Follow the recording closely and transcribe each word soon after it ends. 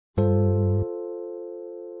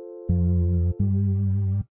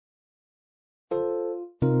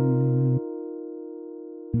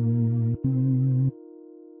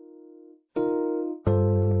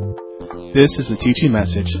This is a teaching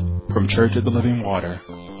message from Church of the Living Water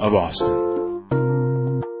of Austin.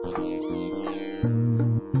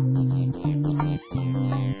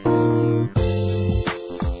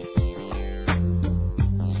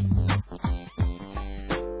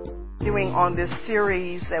 On this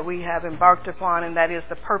series that we have embarked upon, and that is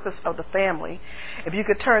the purpose of the family. If you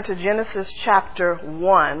could turn to Genesis chapter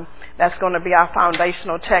 1, that's going to be our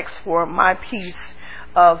foundational text for my piece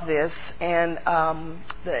of this. And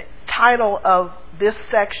the title of this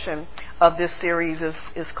section of this series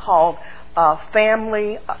is called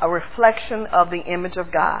Family, a Reflection of the Image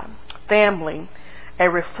of God. Family, a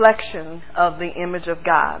Reflection of the Image of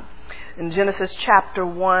God. In Genesis chapter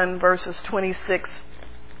 1, verses 26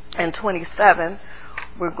 and 27,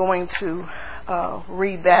 we're going to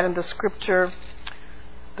read that in the scripture.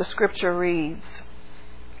 The scripture reads,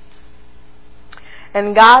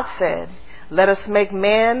 "And God said, let us make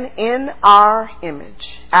man in our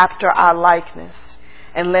image, after our likeness,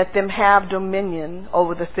 and let them have dominion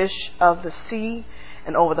over the fish of the sea,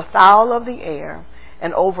 and over the fowl of the air,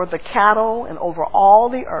 and over the cattle, and over all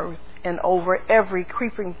the earth, and over every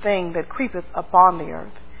creeping thing that creepeth upon the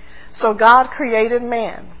earth. So God created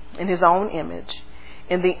man in his own image.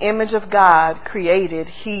 In the image of God created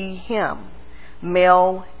he him.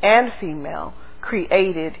 Male and female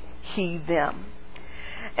created he them."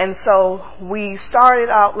 And so we started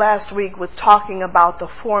out last week with talking about the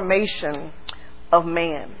formation of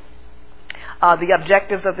man. The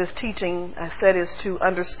objectives of this teaching, I said, is to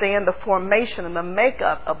understand the formation and the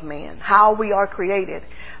makeup of man, how we are created,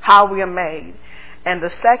 how we are made. And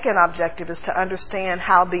the second objective is to understand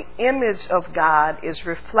how the image of God is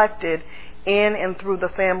reflected in and through the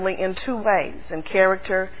family in two ways, in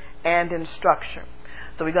character and in structure.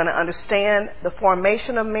 So we're going to understand the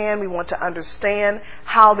formation of man. We want to understand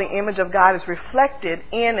how the image of God is reflected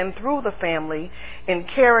in and through the family in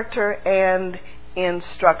character and in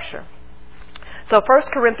structure. So 1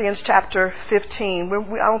 Corinthians chapter 15,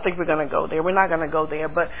 I don't think we're going to go there. We're not going to go there.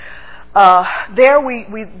 But there we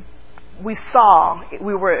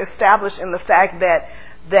were established in the fact that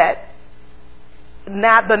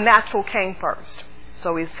the natural came first.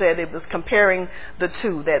 So we said it was comparing the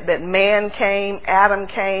two, that man came, Adam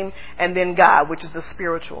came, and then God, which is the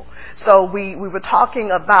spiritual. So we were talking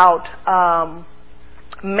about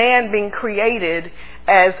man being created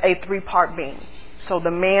as a three-part being. So the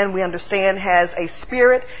man, we understand, has a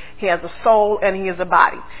spirit, he has a soul, and he has a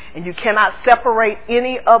body. And you cannot separate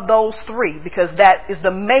any of those three because that is the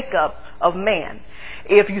makeup of man.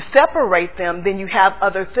 If you separate them, then you have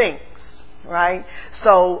other things, right?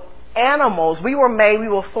 So animals, we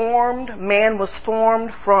were formed, man was formed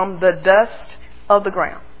from the dust of the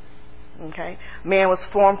ground. Okay? Man was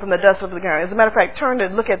formed from the dust of the ground. As a matter of fact,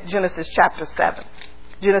 look at Genesis chapter 7.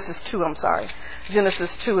 Genesis 2, and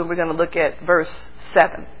we're going to look at verse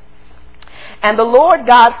 7. "And the Lord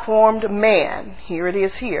God formed man," here it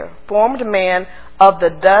is here, "formed man of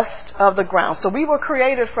the dust of the ground." So we were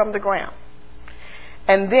created from the ground.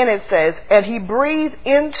 And then it says, "And he breathed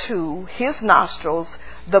into his nostrils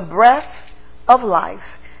the breath of life,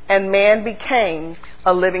 and man became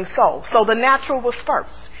a living soul." So the natural was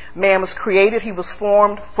first. Man was created, he was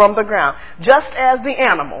formed from the ground, just as the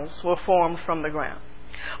animals were formed from the ground.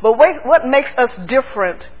 But what makes us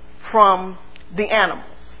different from the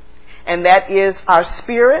animals? And that is our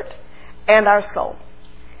spirit and our soul.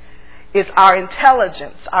 It's our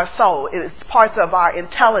intelligence, our soul. It's parts of our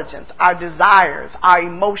intelligence, our desires, our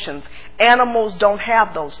emotions. Animals don't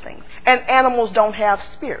have those things. And animals don't have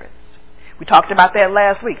spirits. We talked about that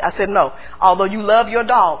last week. I said, no, although you love your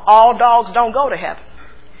dog, all dogs don't go to heaven.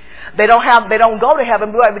 They don't go to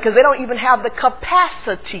heaven because they don't even have the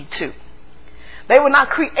capacity to. They were not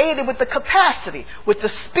created with the capacity, with the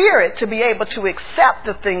spirit to be able to accept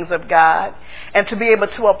the things of God and to be able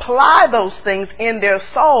to apply those things in their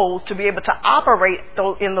souls, to be able to operate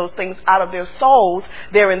in those things out of their souls,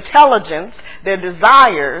 their intelligence, their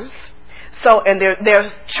desires, and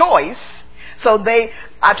their choice. So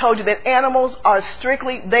I told you that animals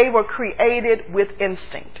they were created with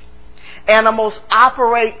instinct. Animals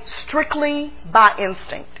operate strictly by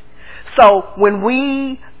instinct. So when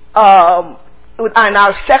we and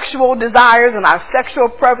our sexual desires and our sexual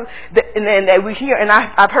preference, and we hear, and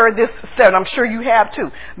I've heard this said, and I'm sure you have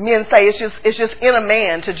too. Men say it's just in a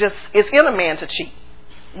man to cheat.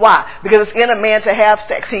 Why? Because it's in a man to have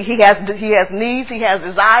sex. He has needs, he has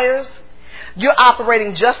desires. You're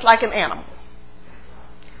operating just like an animal.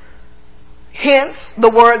 Hence the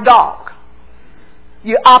word dog.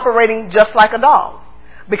 You're operating just like a dog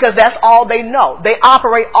because that's all they know. They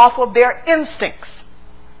operate off of their instincts.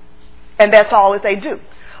 And that's all that they do.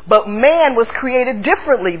 But man was created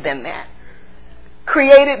differently than that.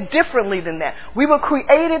 created differently than that. We were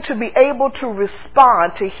created to be able to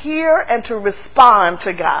respond, to hear and to respond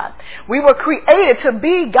to God. We were created to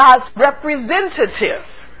be God's representative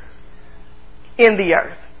in the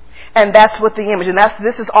earth. And that's what the image, and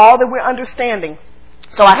this is all that we're understanding.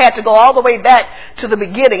 So I had to go all the way back to the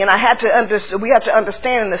beginning, and we have to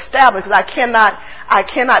understand and establish, because I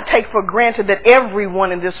cannot take for granted that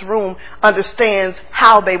everyone in this room understands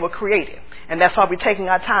how they were created. And that's why we're taking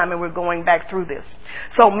our time and we're going back through this.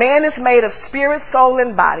 So man is made of spirit, soul,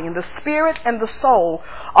 and body. And the spirit and the soul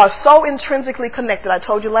are so intrinsically connected. I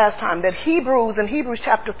told you last time that in Hebrews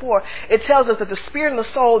chapter 4, it tells us that the spirit and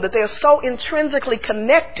the soul, that they're so intrinsically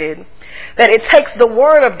connected that it takes the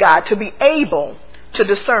word of God to be able to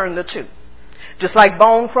discern the two. Just like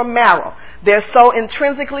bone from marrow. They're so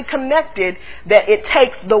intrinsically connected that it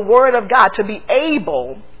takes the word of God to be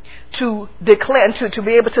able to declare and to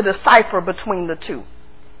be able to decipher between the two.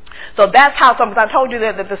 So that's how I told you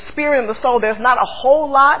that the spirit and the soul, there's not a whole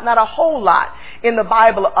lot in the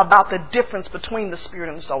Bible about the difference between the spirit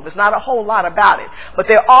and the soul. There's not a whole lot about it. But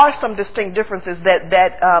there are some distinct differences that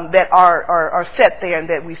are set there and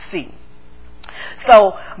that we see.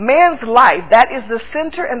 So man's life, that is the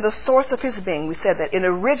center and the source of his being. We said that it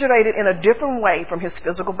originated in a different way from his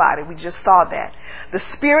physical body. We just saw that. The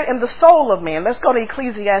spirit and the soul of man. Let's go to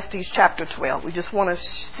Ecclesiastes chapter 12. We just want to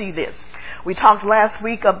see this. We talked last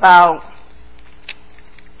week about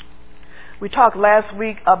the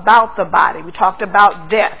body. We talked about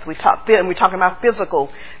death. We're talking about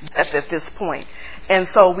physical death at this point. And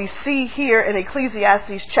so we see here in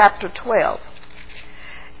Ecclesiastes chapter 12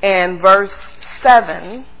 and verse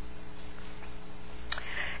 7,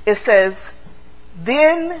 it says,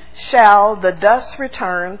 "Then shall the dust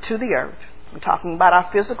return to the earth." We're talking about our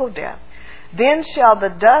physical death. "Then shall the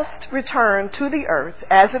dust return to the earth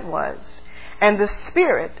as it was, and the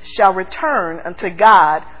spirit shall return unto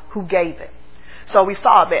God who gave it." So we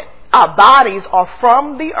saw that our bodies are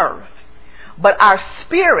from the earth, but our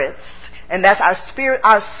spirits, and that's our spirit,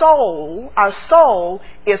 our soul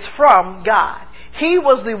is from God. He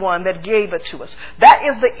was the one that gave it to us. That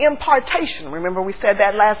is the impartation. Remember we said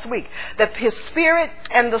that last week, that his spirit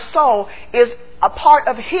and the soul is a part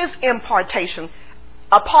of his impartation,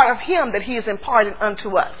 a part of him that he has imparted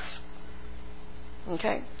unto us.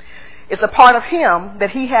 Okay? It's a part of him that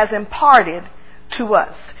he has imparted to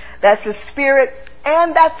us. That's the spirit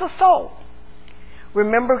and that's the soul.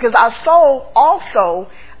 Remember, because our soul also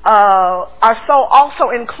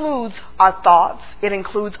includes our thoughts. It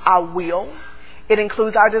includes our will. It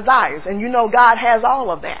includes our desires. And you know God has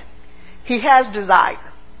all of that. He has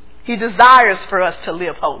desire. He desires for us to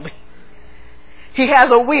live holy. He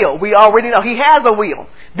has a will. We already know he has a will.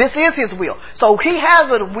 This is his will. So he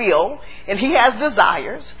has a will and he has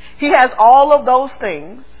desires. He has all of those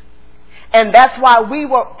things. And that's why we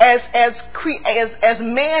were as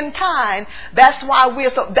mankind, that's why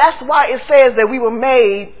it says that we were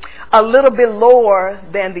made a little bit lower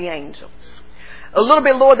than the angels. A little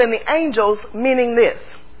bit lower than the angels, meaning this.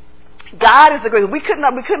 God is the greatest. We can't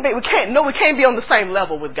be on the same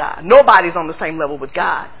level with God. Nobody's on the same level with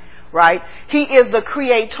God, right? He is the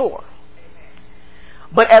creator.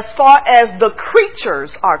 But as far as the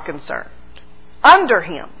creatures are concerned, under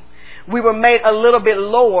him, we were made a little bit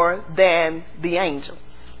lower than the angels,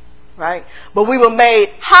 right? But we were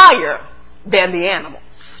made higher than the animals.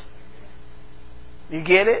 You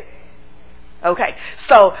get it? Okay,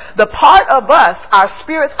 so the part of us, our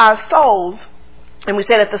spirits, our souls, and we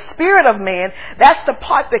said that the spirit of man, that's the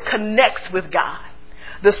part that connects with God.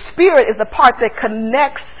 The spirit is the part that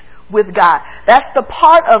connects with God. That's the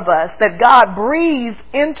part of us that God breathes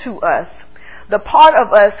into us. The part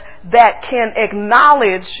of us that can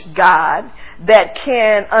acknowledge God, that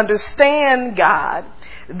can understand God,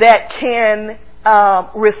 that can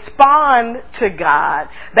respond to God.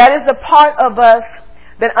 That is the part of us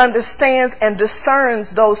that understands and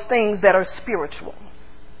discerns those things that are spiritual.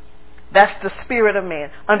 That's the spirit of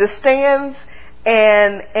man. Understands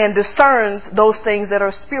and discerns those things that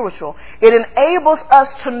are spiritual. It enables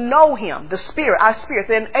us to know him, the spirit, our spirit.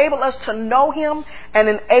 They enable us to know him and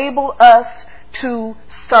enable us to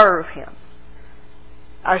serve him.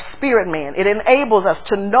 Our spirit man. It enables us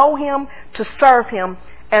to know him, to serve him,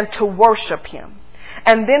 and to worship him.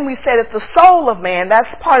 And then we said that the soul of man,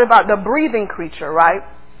 that's part about the breathing creature, right?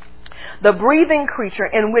 The breathing creature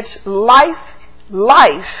in which life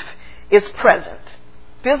is present.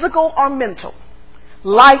 Physical or mental.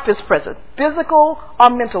 Life is present. Physical or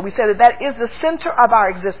mental. We said that is the center of our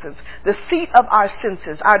existence. The seat of our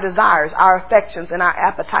senses, our desires, our affections, and our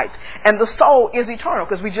appetites. And the soul is eternal,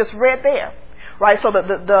 because we just read there. right? So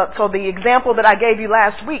the example that I gave you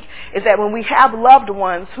last week is that when we have loved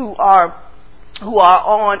ones who are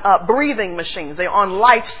on breathing machines, they're on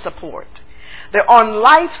life support. They're on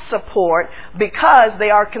life support because they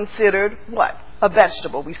are considered what? A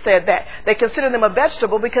vegetable. We said that. They consider them a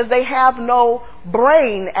vegetable because they have no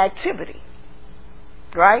brain activity.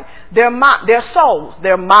 Right? Their souls,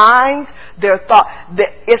 their minds, their thought,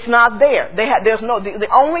 it's not there. There's no, the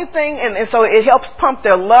only thing, and so it helps pump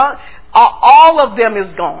their lung. All of them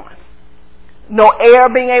is gone. No air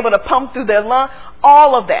being able to pump through their lung.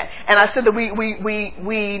 All of that. And I said that we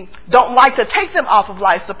don't like to take them off of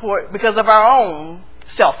life support because of our own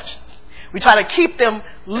selfishness. We try to keep them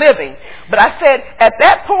living. But I said at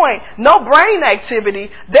that point, no brain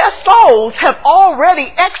activity, their souls have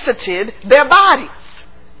already exited their bodies.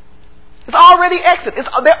 It's already exited.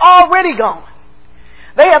 They're already gone.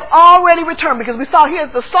 They have already returned, because we saw here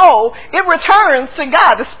the soul, it returns to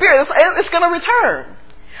God. The spirit, it's going to return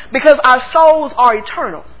because our souls are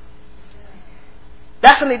eternal.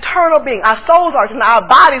 That's an eternal being. Our souls are eternal. Our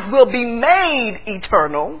bodies will be made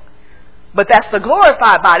eternal, but that's the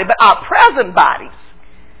glorified body. But our present bodies,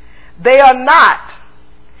 they are not.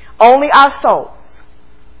 Only our souls.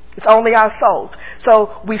 It's only our souls.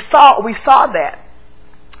 So we saw that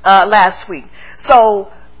last week.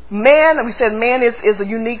 So man, we said man is a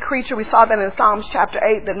unique creature. We saw that in Psalms chapter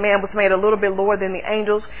 8, that man was made a little bit lower than the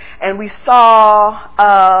angels. And we saw,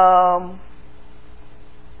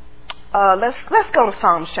 let's go to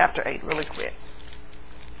Psalms chapter 8 really quick.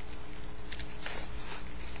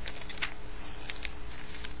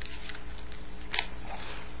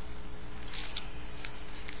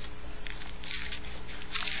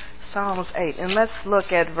 Psalms 8, and let's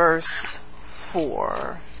look at verse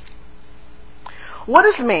 4. What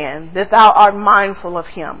is man that thou art mindful of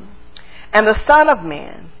him, and the son of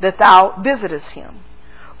man that thou visitest him?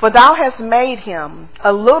 For thou hast made him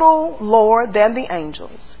a little lower than the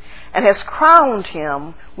angels, and hast crowned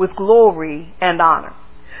him with glory and honor.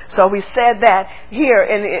 So we said that here,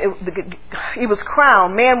 and he was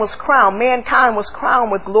crowned, man was crowned, mankind was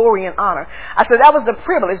crowned with glory and honor. I said that was the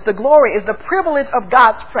privilege. The glory is the privilege of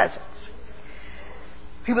God's presence.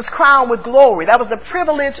 He was crowned with glory. That was the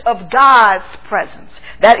privilege of God's presence.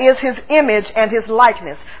 That is his image and his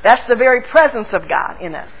likeness. That's the very presence of God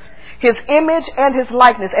in us. His image and his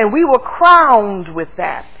likeness. And we were crowned with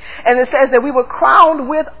that. And it says that we were crowned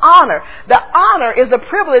with honor. The honor is the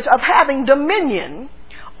privilege of having dominion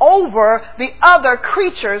over the other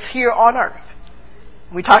creatures here on earth.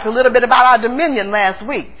 We talked a little bit about our dominion last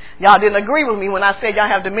week. Y'all didn't agree with me when I said y'all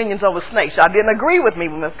have dominions over snakes. Y'all didn't agree with me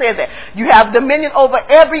when I said that. You have dominion over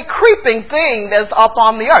every creeping thing that's up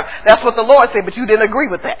on the earth. That's what the Lord said, but you didn't agree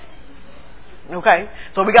with that. Okay?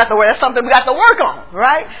 So that's something we got to work on,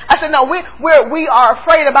 right? I said, no, we are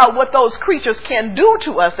afraid about what those creatures can do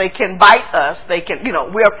to us. They can bite us. They can,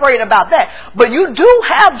 we're afraid about that. But you do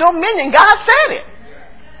have dominion. God said it.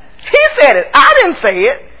 He said it. I didn't say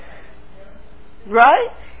it. Right?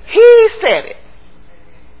 He said it.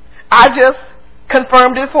 I just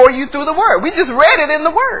confirmed it for you through the Word. We just read it in the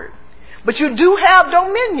Word. But you do have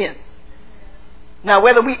dominion. Now,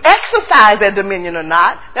 whether we exercise that dominion or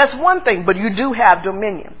not, that's one thing, but you do have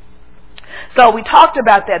dominion. So we talked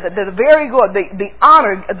about that the very good, the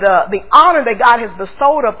honor that God has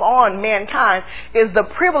bestowed upon mankind is the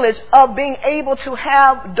privilege of being able to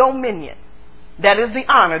have dominion. That is the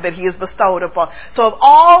honor that he has bestowed upon. So of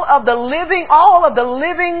all of the living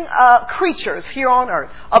creatures here on earth,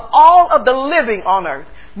 of all of the living on earth,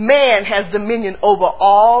 man has dominion over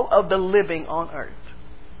all of the living on earth.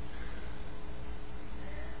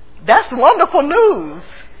 That's wonderful news.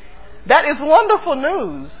 That is wonderful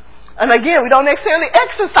news. And again, we don't necessarily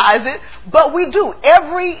exercise it, but we do.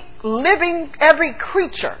 Every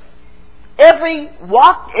creature, we're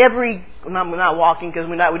not walking because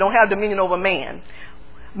we don't have dominion over man.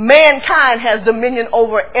 Mankind has dominion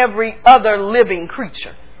over every other living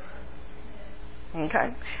creature.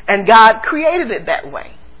 Okay? And God created it that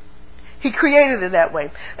way. He created it that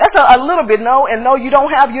way. That's a little bit, no, you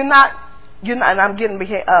don't have, you're not, and I'm getting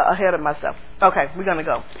ahead of myself. Okay, we're going to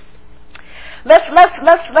go.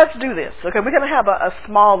 Let's do this. Okay, we're going to have a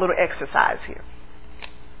small little exercise here.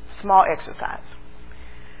 Small exercise.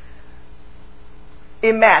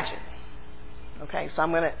 Imagine. Okay, so I'm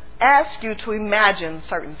going to ask you to imagine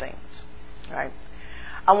certain things. Right?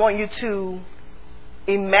 I want you to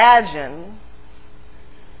imagine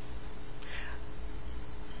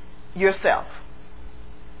yourself.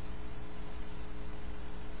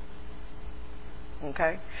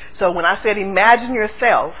 Okay? So when I said imagine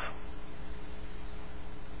yourself,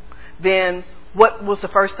 then what was the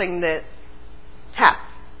first thing that happened?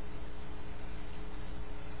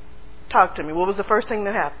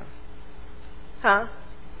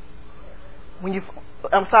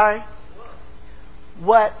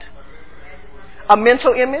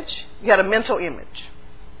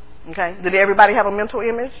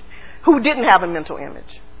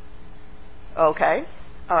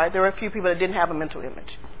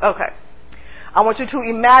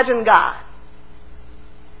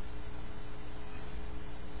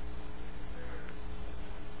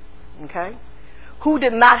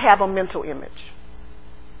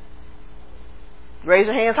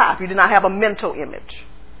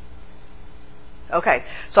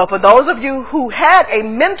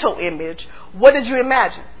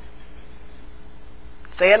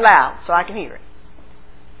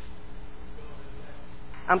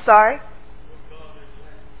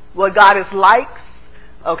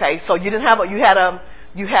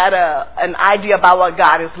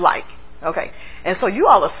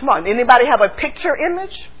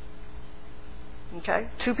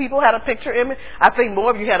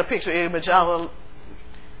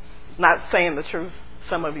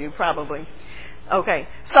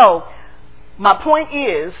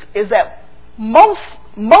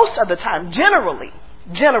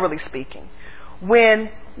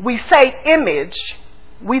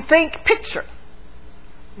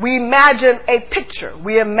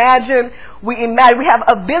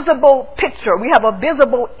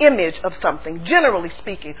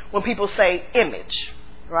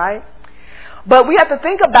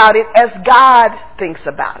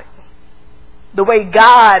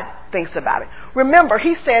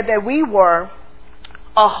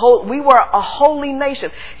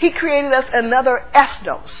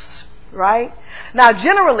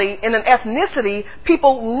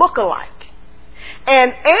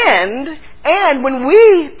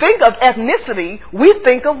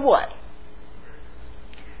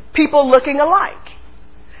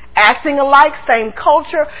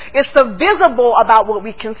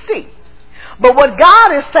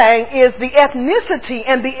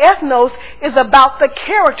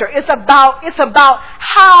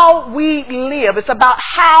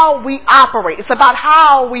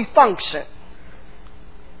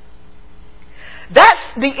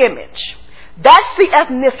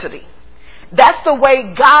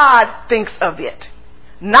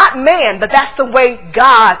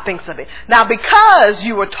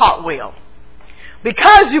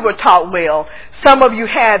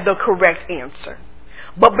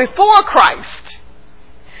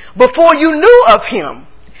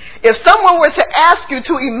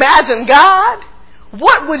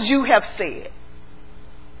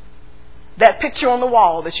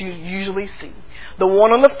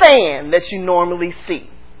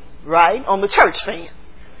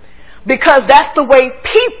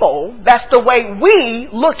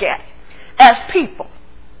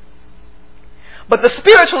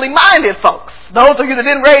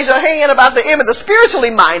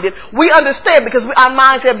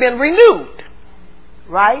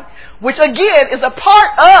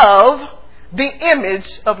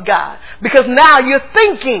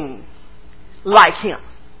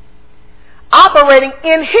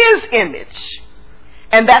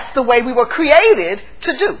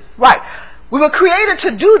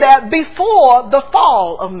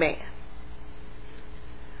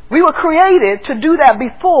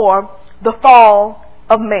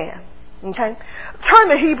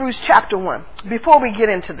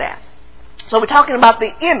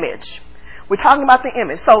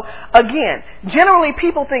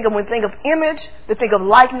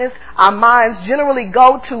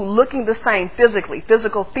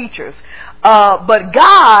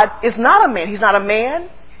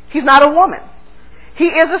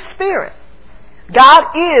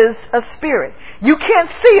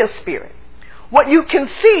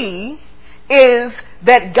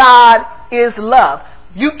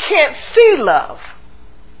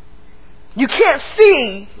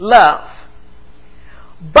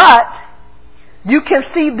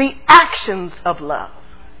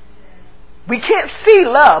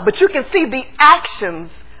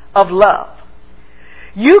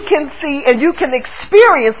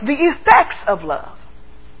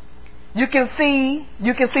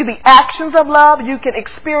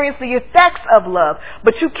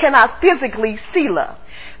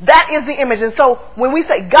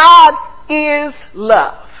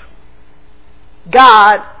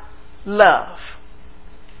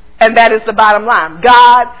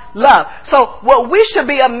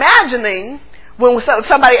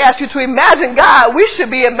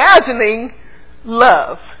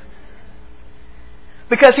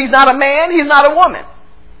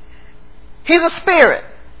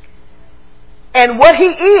 And what he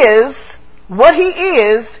is,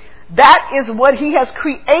 that is what he has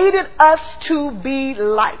created us to be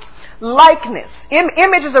like. Likeness.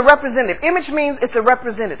 Image is a representative. Image means it's a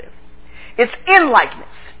representative. It's in likeness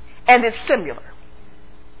and it's similar.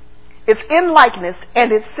 It's in likeness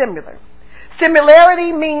and it's similar.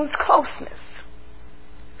 Similarity means closeness.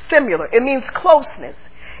 Similar. It means closeness.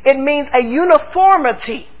 It means a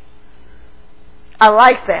uniformity. I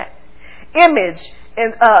like that. Image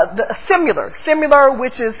and the similar,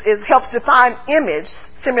 which is helps define image.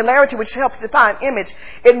 Similarity, which helps define image.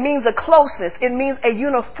 It means a closeness. It means a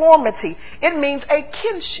uniformity. It means a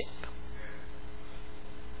kinship.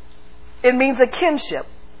 It means a kinship.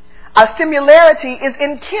 Our similarity is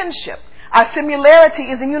in kinship. Our similarity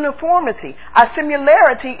is in uniformity. Our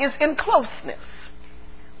similarity is in closeness.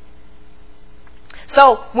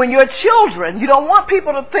 So when your children, you don't want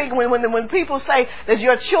people to think, when people say that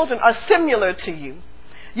your children are similar to you,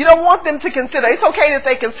 you don't want them to consider, it's okay that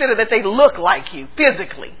they consider that they look like you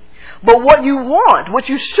physically. But what you want, what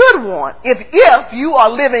you should want, if you are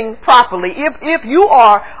living properly, if you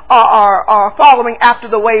are following after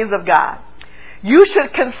the ways of God, you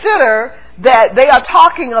should consider that they are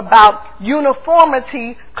talking about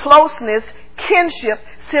uniformity, closeness, kinship,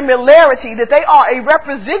 similarity, that they are a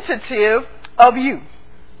representative of you.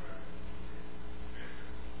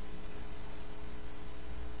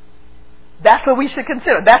 That's what we should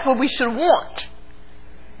consider. That's what we should want.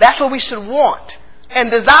 That's what we should want and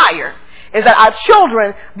desire, is that our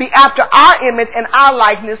children be after our image and our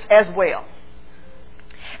likeness as well.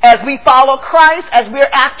 As we follow Christ, as we're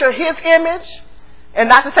after his image, and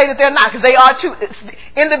not to say that they're not, because they are too,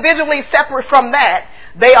 individually separate from that,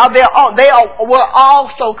 we're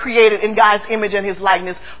also created in God's image and his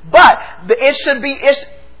likeness. But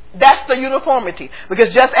that's the uniformity.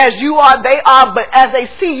 Because just as you are, they are, but as they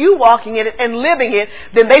see you walking in it and living it,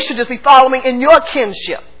 then they should just be following in your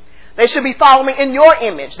kinship. They should be following in your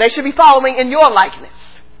image. They should be following in your likeness.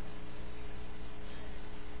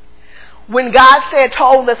 When God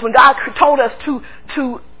told us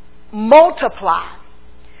to multiply,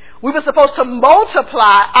 we were supposed to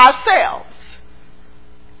multiply ourselves.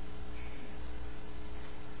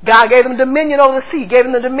 God gave them dominion over the sea, gave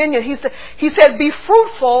them the dominion. He said, be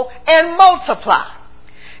fruitful and multiply.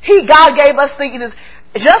 God gave us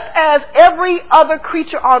just as every other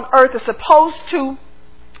creature on earth is supposed to,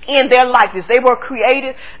 in their likeness. They were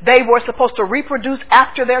created, they were supposed to reproduce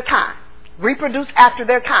after their kind. Reproduce after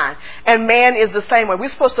their kind. And man is the same way. We're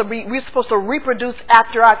supposed to reproduce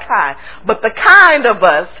after our kind. But the kind of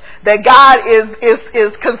us that God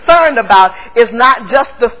is concerned about is not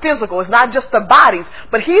just the physical, it's not just the bodies,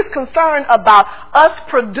 but he's concerned about us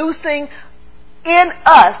producing in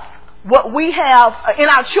us what we have, in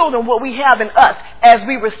our children, what we have in us as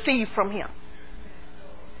we receive from him.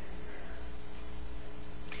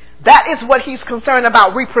 That is what he's concerned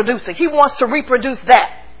about reproducing. He wants to reproduce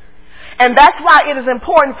that. And that's why it is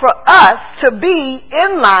important for us to be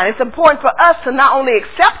in line. It's important for us to not only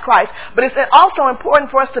accept Christ, but it's also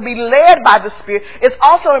important for us to be led by the Spirit. It's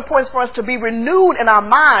also important for us to be renewed in our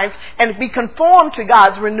minds and be conformed to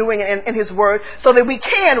God's renewing in his word, so that we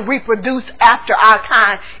can reproduce after our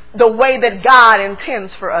kind the way that God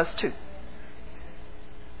intends for us to.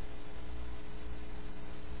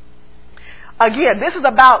 Again, this is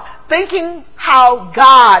about thinking how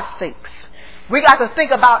God thinks. We got to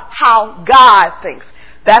think about how God thinks.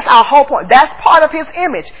 That's our whole point. That's part of his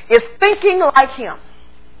image. It's thinking like him.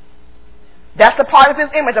 That's a part of his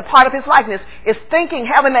image, a part of his likeness. Is thinking,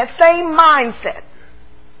 having that same mindset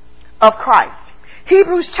of Christ.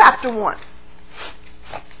 Hebrews chapter 1.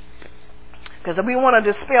 Because we want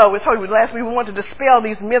to dispel, we told you last week, we want to dispel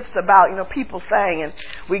these myths about, people saying, and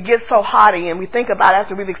we get so haughty and we think about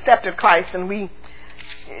after we've accepted Christ and we,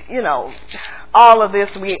 all of this,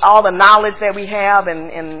 all the knowledge that we have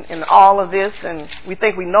and all of this, and we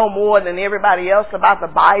think we know more than everybody else about the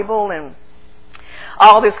Bible and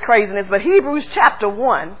all this craziness. But Hebrews chapter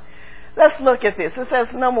 1, let's look at this. It says,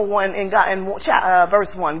 number 1 in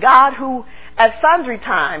verse 1, God who at sundry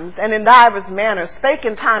times and in divers manners spake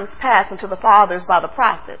in times past unto the fathers by the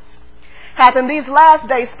prophets, hath in these last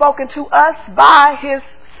days spoken to us by his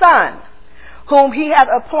Son, whom he hath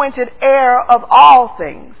appointed heir of all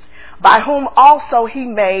things, by whom also he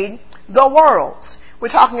made the worlds. We're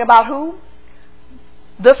talking about who?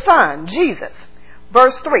 The Son, Jesus.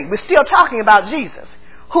 Verse 3, we're still talking about Jesus,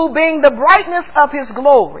 who being the brightness of his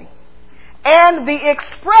glory and the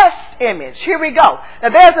express image. Here we go. Now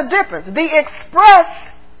there's a difference. The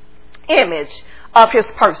express image of his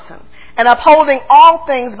person, and upholding all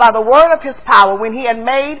things by the word of his power, when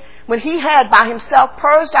when he had by himself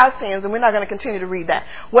purged our sins, and we're not going to continue to read that.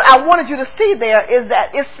 What I wanted you to see there is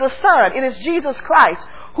that it's the Son, it is Jesus Christ,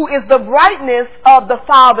 who is the brightness of the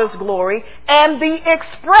Father's glory and the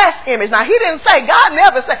express image. Now, he didn't say, God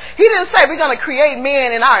never said, he didn't say we're going to create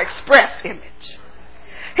man in our express image.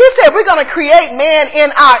 He said we're going to create man in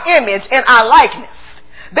our image and our likeness.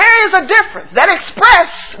 There is a difference. That's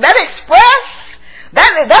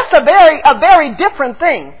a very different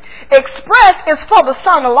thing. Express is for the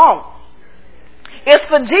Son alone. It's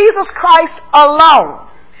for Jesus Christ alone.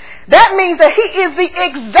 That means that he is the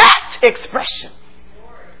exact expression.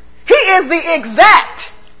 He is the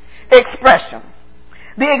exact expression.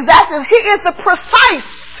 He is the precise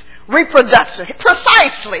reproduction.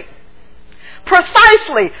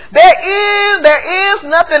 Precisely. There is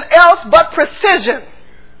nothing else but precision.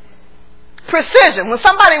 Precision. When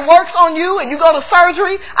somebody works on you and you go to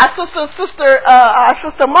surgery, our sister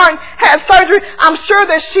Martin had surgery. I'm sure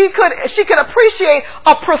that she could appreciate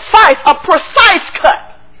a precise cut.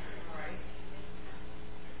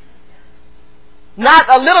 Not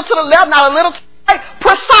a little to the left, not a little to the right.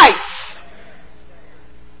 Precise.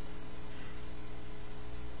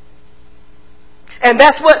 And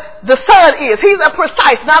that's what the Son is. He's a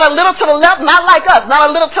precise, not a little to the left, not like us, not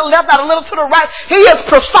a little to the left, not a little to the right. He is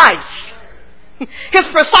precise. His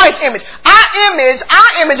precise image. Our image,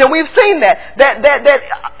 and we've seen that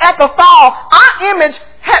at the fall, our image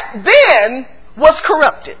then was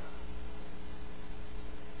corrupted.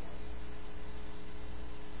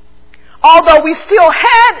 Although we still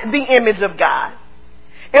had the image of God,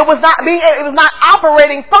 it was not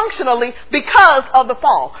operating functionally because of the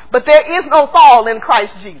fall. But there is no fall in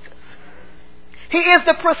Christ Jesus. He is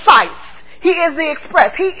the precise. He is the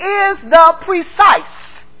express. He is the precise.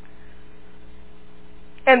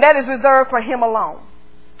 And that is reserved for him alone.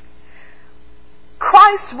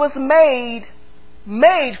 Christ was made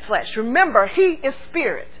flesh. Remember, he is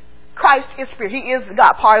spirit. Christ is spirit. He is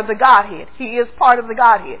God, part of the Godhead. He is part of the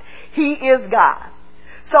Godhead. He is God.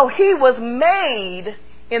 So he was made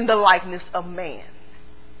in the likeness of man.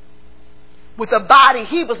 With a body,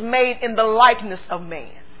 he was made in the likeness of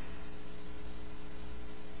man.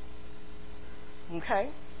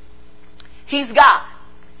 Okay? He's God.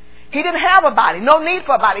 He didn't have a body, no need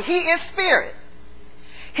for a body. He is spirit.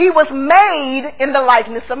 He was made in the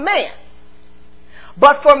likeness of man.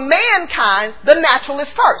 But for mankind, the natural is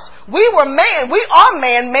first. We are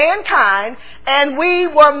mankind, and we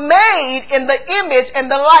were made in the image and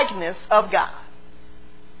the likeness of God.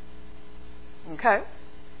 Okay?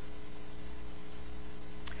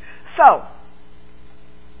 So,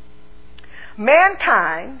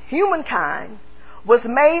 humankind, was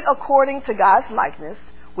made according to God's likeness,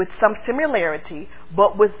 with some similarity,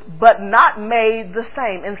 but not made the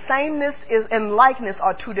same. And sameness and likeness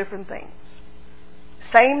are two different things.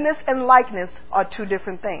 Sameness and likeness are two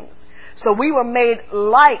different things. So we were made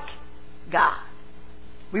like God.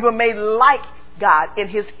 We were made like God in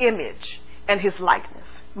his image and his likeness.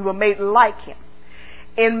 We were made like him.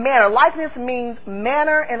 In manner, likeness means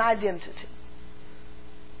manner and identity.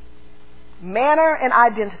 Manner and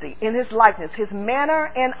identity in his likeness, his manner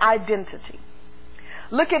and identity.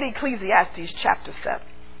 Look at Ecclesiastes chapter 7.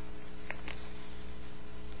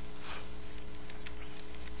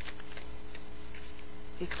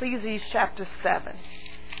 Ecclesiastes chapter 7.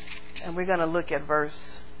 And we're going to look at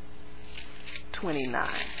verse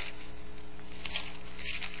 29.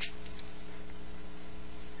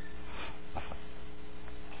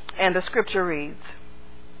 And the scripture reads,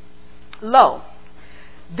 Lo,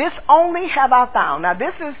 this only have I found. Now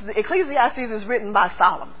Ecclesiastes is written by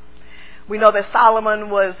Solomon. We know that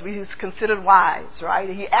Solomon was considered wise, right?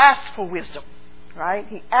 He asked for wisdom, right?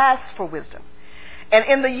 He asked for wisdom. And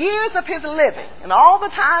in the years of his living, and all the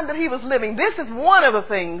time that he was living, this is one of the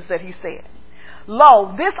things that he said.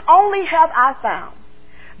 Lo, this only have I found,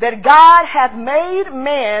 that God hath made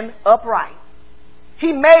man upright.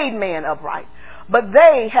 He made man upright. But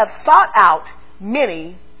they have sought out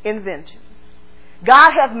many inventions.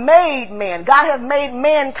 God hath made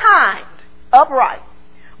mankind upright.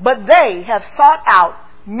 But they have sought out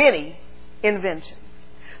many inventions.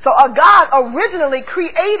 So God originally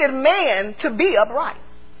created man to be upright.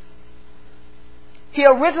 He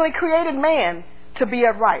originally created man to be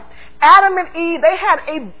upright. Adam and Eve, they had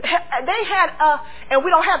and we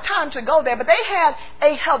don't have time to go there, but they had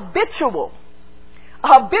a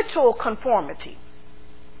habitual conformity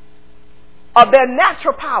of their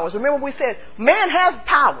natural powers. Remember we said man has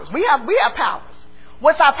powers. We have powers.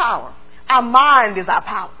 What's our power? Our mind is our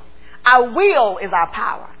power. Our will is our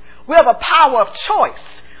power. We have a power of choice.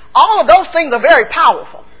 All of those things are very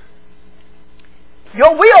powerful.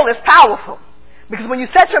 Your will is powerful. Because when you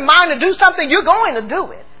set your mind to do something, you're going to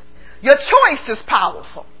do it. Your choice is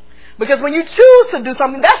powerful. Because when you choose to do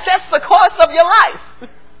something, that sets the course of your life.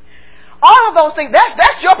 All of those things,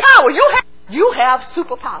 that's your power. You have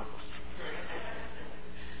superpowers.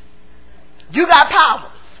 You got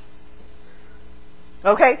powers.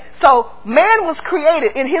 Okay? So man was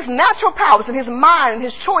created in his natural powers, in his mind, in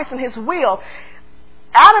his choice, in his will.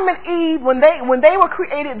 Adam and Eve, when they were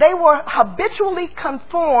created, they were habitually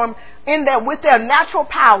conformed with their natural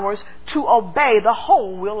powers to obey the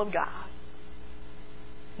whole will of God.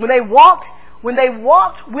 When they walked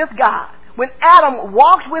with God, when Adam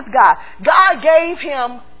walked with God, God gave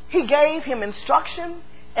him instruction,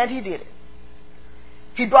 and he did it.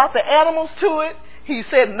 He brought the animals to it. He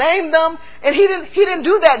said, name them. And he didn't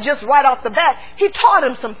do that just right off the bat. He taught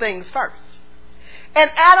him some things first. And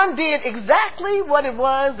Adam did exactly what it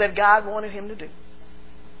was that God wanted him to do.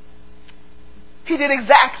 He did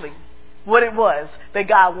exactly what it was that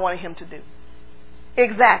God wanted him to do.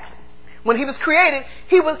 Exactly. When he was created,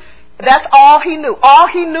 that's all he knew. All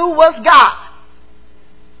he knew was God.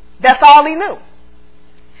 That's all he knew.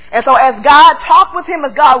 And so as God talked with him,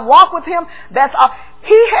 as God walked with him, that's all.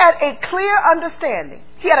 He had a clear understanding.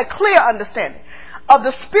 He had a clear understanding of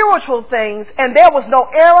the spiritual things, and there was no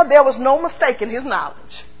error, there was no mistake in his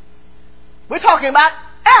knowledge. We're talking about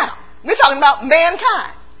Adam. We're talking about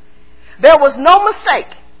mankind. There was no mistake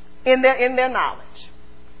in their knowledge.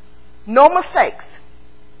 No mistakes.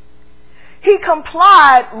 He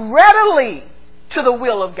complied readily to the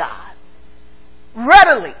will of God.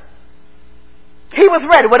 Readily. He was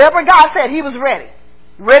ready. Whatever God said, he was ready.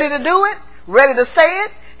 Ready to do it, ready to say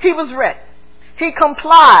it, he was ready. He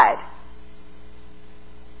complied.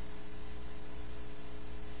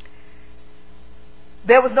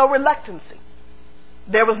 There was no reluctancy.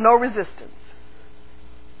 There was no resistance.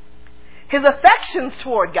 His affections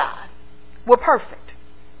toward God were perfect.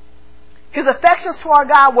 His affections toward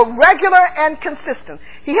God were regular and consistent.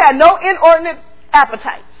 He had no inordinate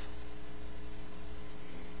appetites.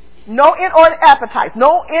 No inordinate appetites.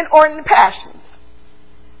 No inordinate passions.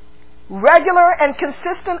 Regular and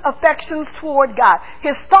consistent affections toward God.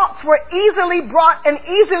 His thoughts were easily brought and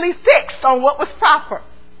easily fixed on what was proper.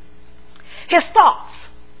 His thoughts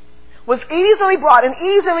was easily brought and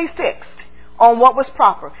easily fixed on what was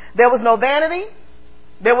proper. There was no vanity.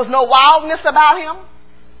 There was no wildness about him.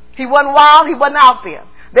 He wasn't wild. He wasn't out there.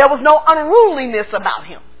 There was no unruliness about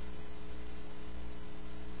him.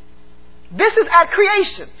 This is at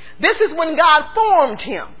creation. This is when God formed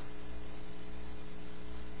him.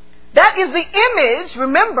 That is the image.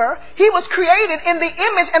 Remember, he was created in the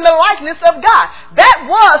image and the likeness of God. That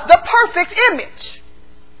was the perfect image.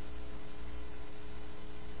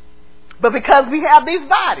 But because we have these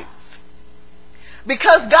bodies,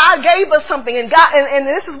 because God gave us something, and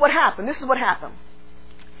this is what happened. This is what happened.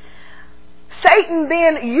 Satan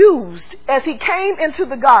then used, as he came into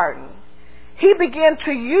the garden, he began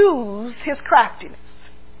to use his craftiness.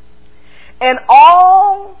 And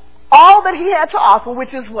all that he had to offer,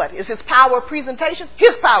 which is what? Is his power of presentation?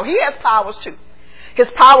 His power. He has powers too.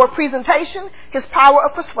 His power of presentation, his power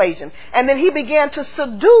of persuasion. And then he began to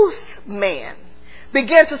seduce man.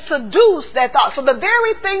 Began to seduce that thought. So the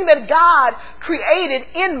very thing that God created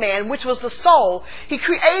in man, which was the soul, he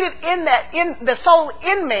created in the soul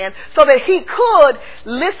in man so that he could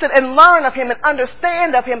listen and learn of him and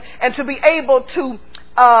understand of him, and to be able to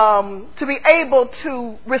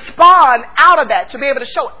respond out of that, to be able to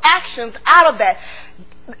show actions out of that.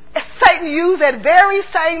 Satan used that very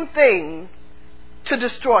same thing to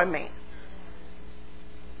destroy man.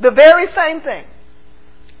 The very same thing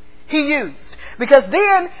he used. Because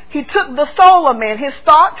then he took the soul of man, his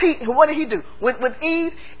thoughts. What did he do? With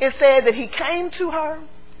Eve, it said that he came to her,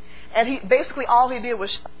 and he basically all he did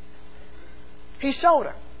was he showed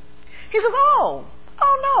her. He says, oh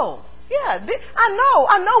no. Yeah, I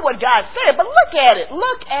know what God said, but look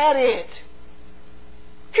at it.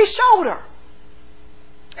 He showed her.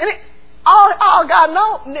 And all God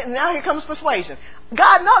knows, now here comes persuasion.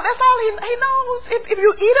 God knows, that's all he knows. If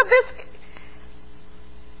you eat of this,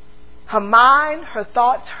 her mind, her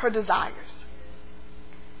thoughts, her desires.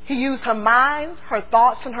 He used her mind, her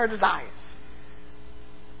thoughts, and her desires.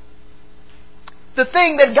 The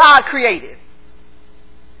thing that God created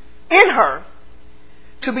in her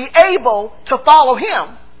to be able to follow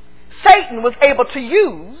him, Satan was able to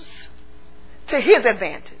use to his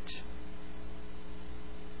advantage.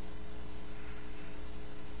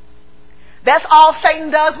 That's all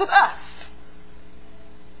Satan does with us.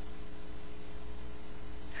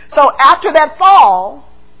 So after that fall,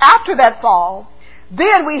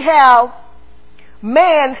 then we have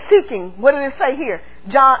man seeking, what did it say here?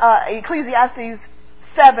 Ecclesiastes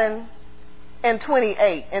 7 and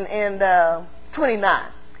 28 and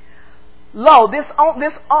 29. Lo, this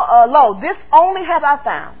only have I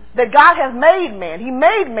found, that God has made man. He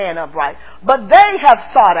made man upright, but they have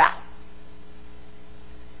sought out.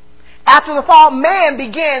 After the fall, man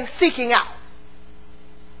began seeking out.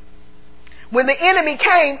 When the enemy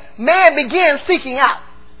came, man began seeking out.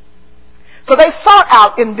 So they sought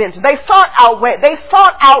out invention. They sought out ways.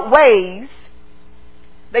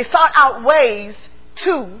 They sought out ways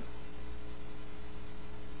to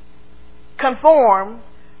conform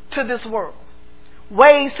to this world.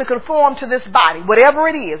 Ways to conform to this body. Whatever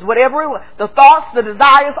it is. The thoughts, the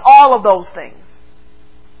desires, all of those things.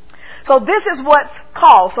 So this is what's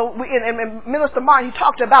called. So in Minister Martin, he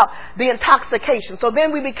talked about the intoxication. So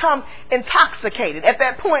then we become intoxicated. At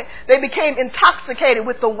that point, they became intoxicated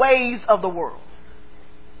with the ways of the world.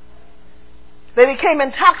 They became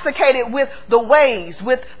intoxicated with the ways,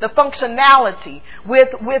 with the functionality, with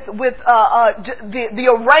the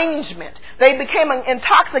arrangement. They became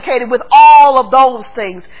intoxicated with all of those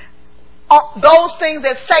things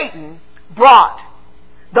that Satan brought.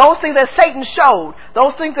 Those things that Satan showed,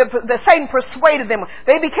 those things that Satan persuaded them,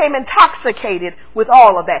 they became intoxicated with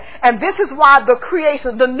all of that. And this is why the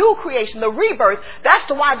creation, the new creation, the rebirth, that's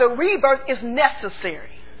why the rebirth is necessary.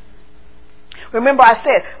 Remember I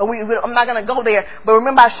said, I'm not going to go there, but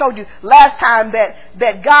remember I showed you last time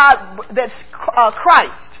that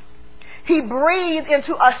Christ, He breathed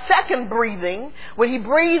into a second breathing when He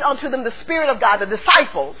breathed onto them the Spirit of God, the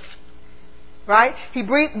disciples. Right? He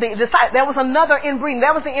breathed, there was another inbreathing.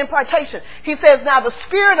 That was the impartation. He says, now the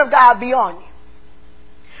Spirit of God be on you.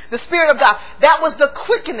 The Spirit of God. That was the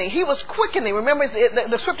quickening. He was quickening. Remember,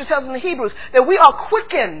 the scripture tells in the Hebrews that we are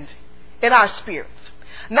quickened in our spirits.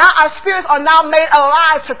 Now our spirits are now made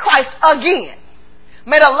alive to Christ again.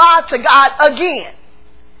 Made alive to God again.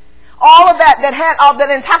 All of that had all that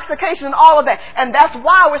intoxication and all of that. And that's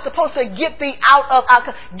why we're supposed to get out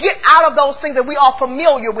of those things that we are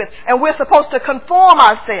familiar with. And we're supposed to conform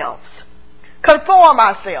ourselves. Conform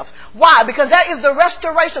ourselves. Why? Because that is the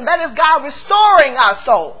restoration. That is God restoring our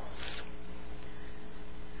souls.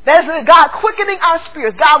 That is God quickening our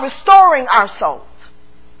spirits. God restoring our souls.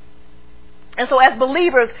 And so as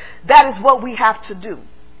believers, that is what we have to do.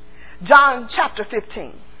 John chapter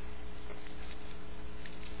 15.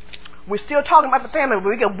 We're still talking about the family.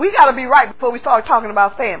 We got to be right before we start talking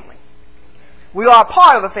about family. We are a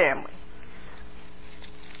part of the family.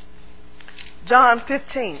 John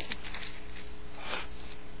 15.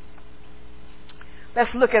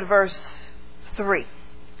 Let's look at verse 3.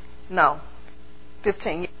 No.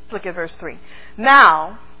 15. Let's look at verse 3.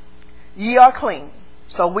 Now ye are clean.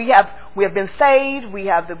 So we have been saved.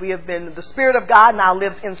 The Spirit of God now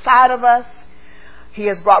lives inside of us. He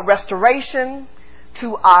has brought restoration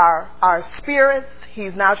to our spirits.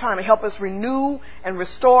 He's now trying to help us renew and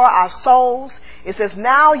restore our souls. It says,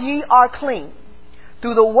 now ye are clean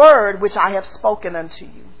through the word which I have spoken unto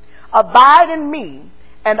you. Abide in me,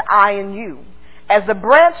 and I in you. As the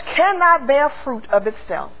branch cannot bear fruit of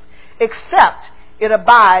itself, except it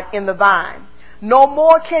abide in the vine. No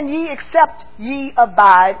more can ye except ye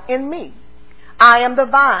abide in me. I am the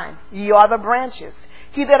vine, ye are the branches.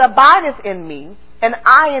 He that abideth in me, and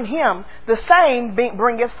I in him, the same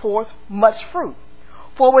bringeth forth much fruit.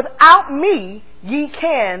 For without me ye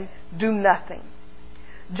can do nothing.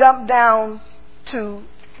 Jump down to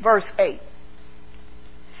verse 8.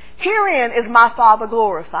 Herein is my Father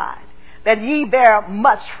glorified, that ye bear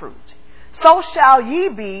much fruit. So shall ye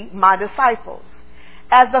be my disciples.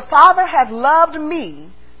 As the Father hath loved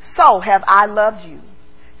me, so have I loved you.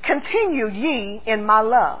 Continue ye in my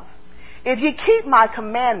love. If ye keep my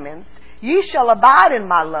commandments, ye shall abide in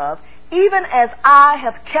my love, even as I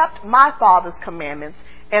have kept my Father's commandments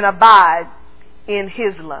and abide in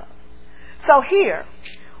his love. So here,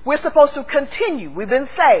 we're supposed to continue. We've been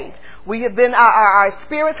saved. Our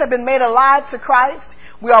spirits have been made alive to Christ.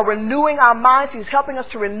 We are renewing our minds. He's helping us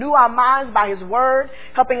to renew our minds by his word,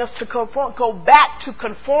 helping us to go back to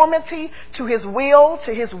conformity to his will,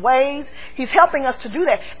 to his ways. He's helping us to do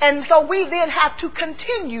that. And so we then have to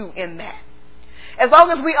continue in that. As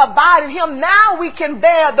long as we abide in him, now we can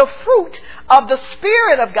bear the fruit of the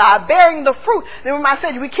Spirit of God, bearing the fruit. Remember I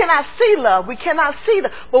said we cannot see love, we cannot see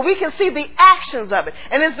but we can see the actions of it.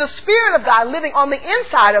 And it's the Spirit of God living on the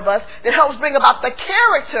inside of us that helps bring about the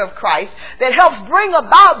character of Christ, that helps bring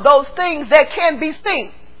about those things that can be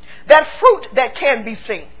seen, that fruit that can be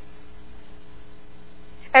seen.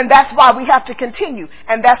 And that's why we have to continue,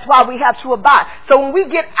 and that's why we have to abide. So when we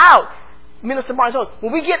get out, Minister Martin told us,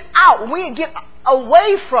 when we get out, when we get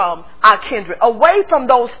away from our kindred, away from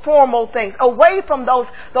those formal things, away from those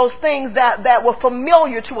things that were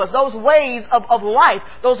familiar to us, those ways of life,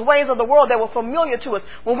 those ways of the world that were familiar to us,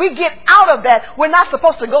 when we get out of that, we're not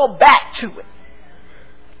supposed to go back to it.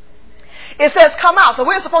 It says come out. So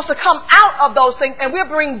we're supposed to come out of those things, and we're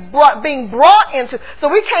being brought into. So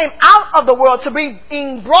we came out of the world to be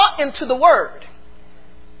being brought into the Word.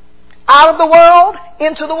 Out of the world,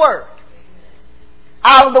 into the Word.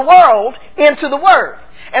 Out of the world, into the Word.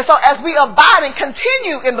 And so as we abide and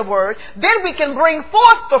continue in the Word, then we can bring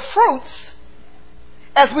forth the fruits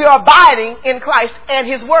as we are abiding in Christ and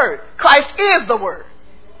His Word. Christ is the Word.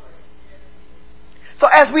 So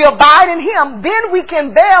as we abide in Him, then we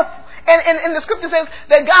can bear. And the scripture says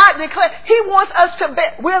that God declares He wants us to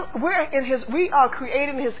bear. We are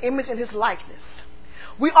created in His image and His likeness.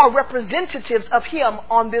 We are representatives of Him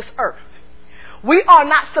on this earth. We're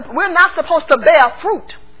not supposed to bear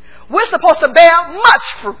fruit. We're supposed to bear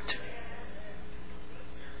much fruit.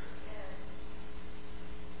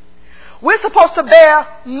 We're supposed to bear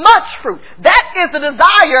much fruit. That is the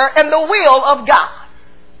desire and the will of God.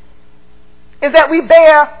 Is that we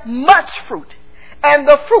bear much fruit. And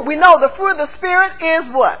the fruit, we know the fruit of the Spirit is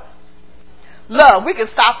what? Love. We can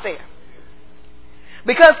stop there.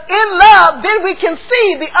 Because in love, then we can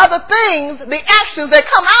see the other things, the actions that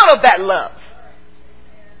come out of that love.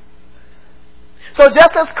 So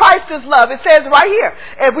just as Christ is love, it says right here,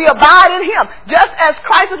 if we abide in Him, just as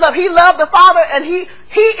Christ is love, He loved the Father, and He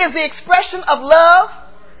is the expression of love.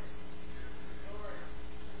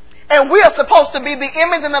 And we are supposed to be the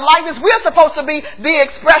image and the likeness. We are supposed to be the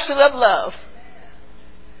expression of love.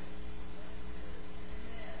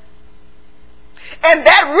 And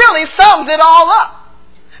that really sums it all up.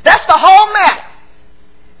 That's the whole matter.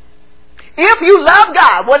 If you love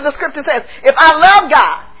God, what the scripture says, if I love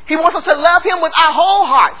God, He wants us to love Him with our whole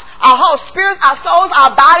hearts, our whole spirits, our souls,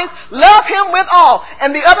 our bodies. Love Him with all.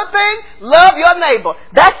 And the other thing, love your neighbor.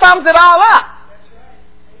 That sums it all up.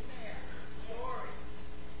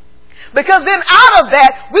 Because then out of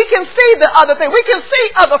that, we can see the other thing. We can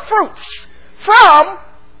see other fruits from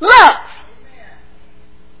love.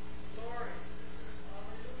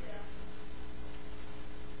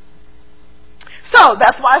 So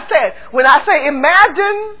that's why I said, when I say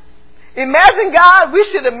imagine God, we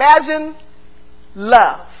should imagine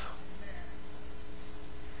love.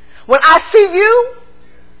 When I see you,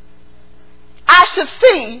 I should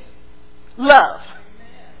see love.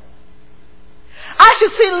 I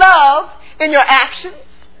should see love in your actions.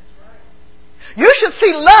 You should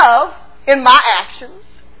see love in my actions.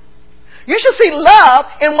 You should see love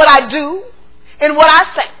in what I do, in what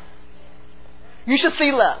I say. You should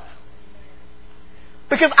see love.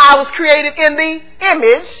 Because I was created in the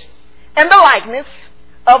image and the likeness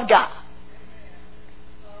of God.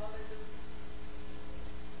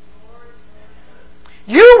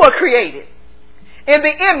 You were created in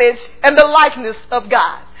the image and the likeness of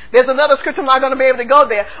God. There's another scripture, I'm not going to be able to go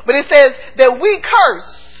there, but it says that we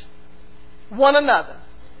curse one another.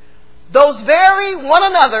 Those very one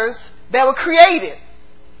another's that were created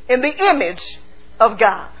in the image of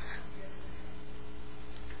God.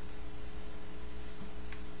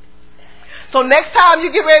 So next time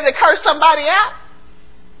you get ready to curse somebody out,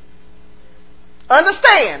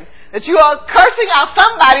 understand that you are cursing out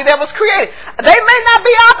somebody that was created. They may not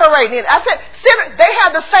be operating it. I said, they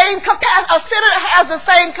have the same capacity. A sinner has the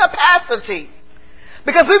same capacity.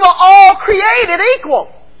 Because we were all created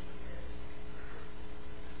equal.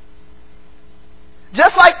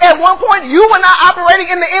 Just like at one point you were not operating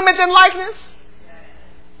in the image and likeness.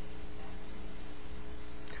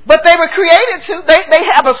 But they were created to. They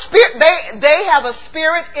have a spirit. They have a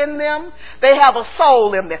spirit in them. They have a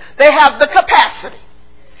soul in them. They have the capacity.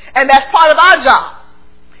 And that's part of our job.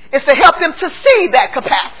 Is to help them to see that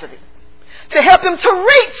capacity. To help them to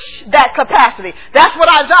reach that capacity. That's what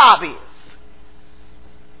our job is.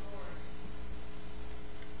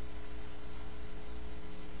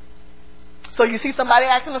 So you see somebody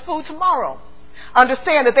acting a fool tomorrow.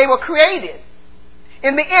 Understand that they were created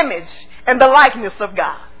in the image and the likeness of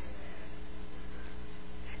God.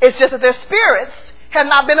 It's just that their spirits have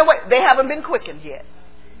not been awake. They haven't been quickened yet.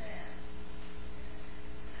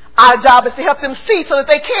 Our job is to help them see so that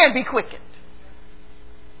they can be quickened.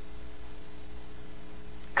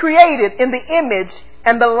 Created in the image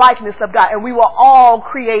and the likeness of God. And we were all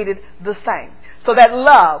created the same. So that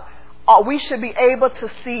love, we should be able to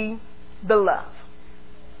see the love.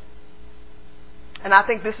 And I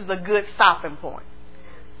think this is a good stopping point.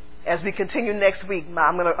 as we continue next week.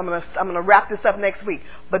 I'm gonna wrap this up next week.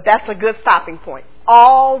 But that's a good stopping point.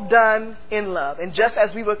 All done in love. And just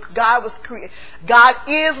as God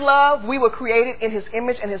is love, we were created in His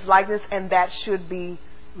image and His likeness, and that should be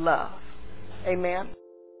love. Amen.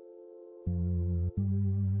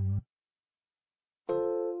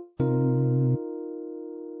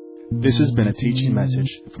 This has been a teaching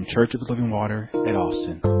message from Church of the Living Water at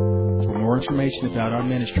Austin. For more information about our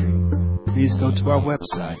ministry, please go to our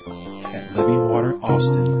website at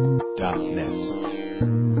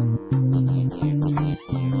livingwateraustin.net.